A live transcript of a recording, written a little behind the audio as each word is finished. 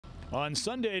On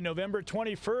Sunday, November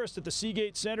 21st at the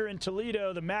Seagate Center in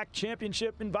Toledo, the MAC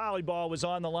championship in volleyball was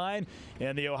on the line,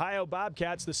 and the Ohio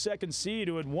Bobcats, the second seed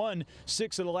who had won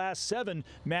 6 of the last 7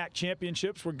 MAC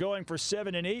championships, were going for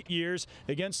 7 and 8 years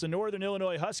against the Northern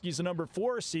Illinois Huskies, the number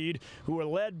 4 seed, who were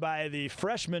led by the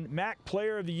freshman MAC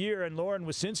Player of the Year and Lauren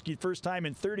Wasinski. First time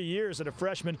in 30 years that a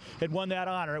freshman had won that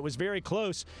honor. It was very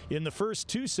close in the first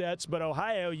 2 sets, but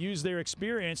Ohio used their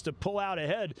experience to pull out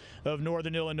ahead of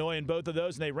Northern Illinois in both of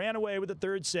those, and they ran away with the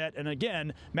 3rd set, and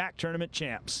again, MAC tournament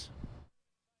champs.